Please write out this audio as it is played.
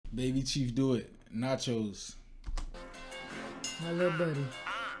BabyChiefDoit, Nachos. My little buddy.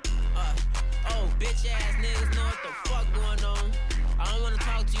 Oh, bitch ass niggas know what the fuck going on. I don't wanna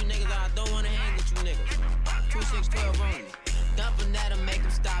talk to you niggas, I don't wanna hang with you niggas. 2612 only. Dumping that and make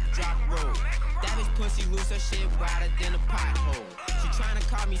them stop, drop, roll. That bitch pussy loose, her shit wider than a pothole. She tryna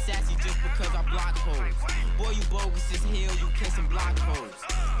call me sassy just because I block hoes. Boy, you bogus as hell, you kissing block hoes.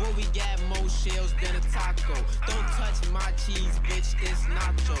 Boy, we got more shells than a taco. Don't touch my cheese, bitch, it's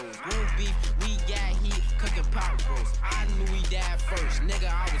nachos. Room beef, we got heat, cooking pot roast. I knew he died first, nigga,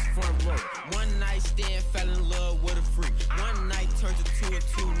 I was front row. One night stand, fell in love with a freak. One night turned to two and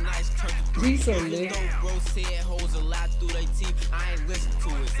two nights turned to three. So lit. Bro said hoes a lot through they teeth. I ain't listen to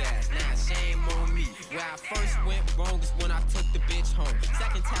his ass. Now shame on me. Where I first went wrong is when I took the bitch home.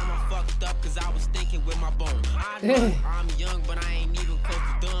 Second time I fucked up cause I was thinking with my bone. I know I'm young but I ain't even close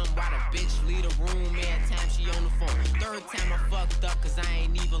to done. Why the bitch leave the room every time she on the phone. Third time I fucked up cause I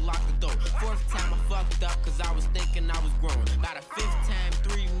ain't even locked the door. Fourth time I fucked up cause I was thinking I was grown. By the fifth time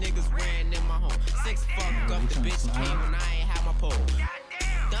 3 niggas ran in my home. 6 fucked up the bitch came when I ain't had my pole.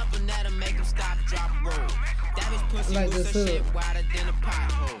 Dumping that and make them stop, drop, roll. That bitch pussy like loose her shit wider than a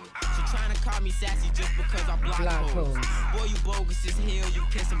pothole. She tryna call me sassy just because I block hoes. Boy, you bogus as hell, you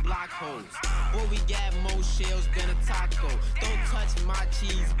kissing block hoes. Boy, we got more shells than a taco. Don't touch my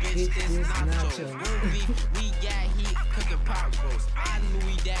cheese, bitch, this nacho. Room beef, we got heat, cooking pot roast. I knew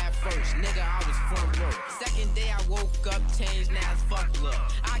he died first, nigga, I was front row. Second day I woke up, changed, now it's fuck love.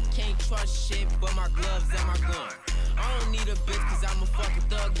 I can't trust shit but my gloves and my gun. I don't need a bitch cause I'm a fucking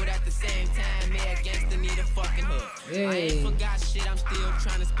thug, but at the same time, me a gangster need a fucking hug. I ain't forgot shit, I'm still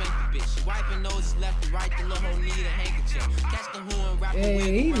trying to spank the bitch. She wiping noses left and right, the little hoe need a handkerchief. Catch the horn, wrap the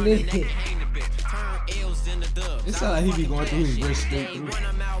wig around the neck and hang the bitch. Turn L's in the dubs. It sound like he be going through his wrist straight through. When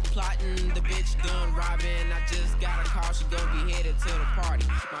I'm out plotting, the bitch done robbing. I just got a call, she gon' be headed to the party.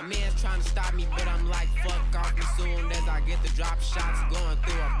 My man's trying to stop me, but I'm like, fuck off as soon as I get the drop shots going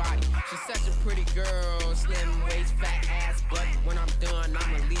through her body. She's such a pretty girl, slim waist, fat ass, but when I'm done,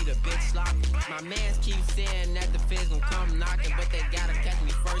 I'ma leave a bitch sloppy. My mans keep saying that the feds gon' come knocking, but they gotta catch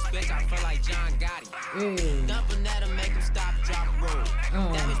me first, bitch. I feel like John Gotti. Dumping that and make them stop, drop, roll.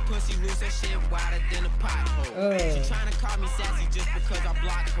 That bitch pussy loose, her shit wider than a pothole. She tryna call me sassy just because I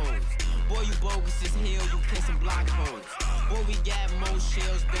block hoes. Boy, you bogus as hell, you kissing block hoes. Boy, we got more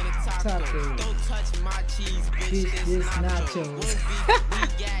shells than a taco. Don't touch my cheese, bitch, this nachos.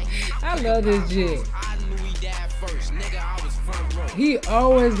 I love this shit. I knew he died first, nigga, I was front row. He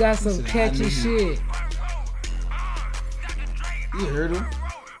always got some catchy shit. You heard him?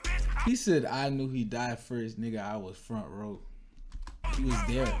 He said, I knew he died first, nigga, I was front row. He was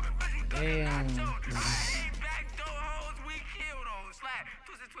there. Damn.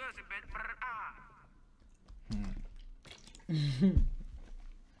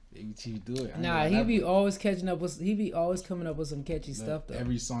 BabyChiefDoit. Nah, he be always catching up with. He be always coming up with some catchy stuff though.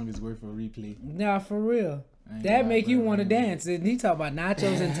 Every song is worth a replay. Nah, for real. That make you want to dance. And he talk about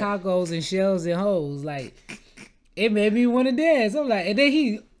nachos and tacos and shells and hoes. Like, it made me want to dance. I'm like, and then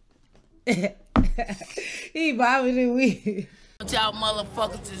he vibing with. Want y'all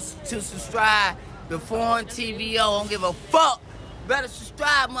motherfuckers to subscribe to ForeignTooBusy. Don't give a fuck. Better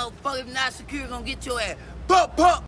subscribe, motherfucker. If not, security gonna get your ass. Pop, pop.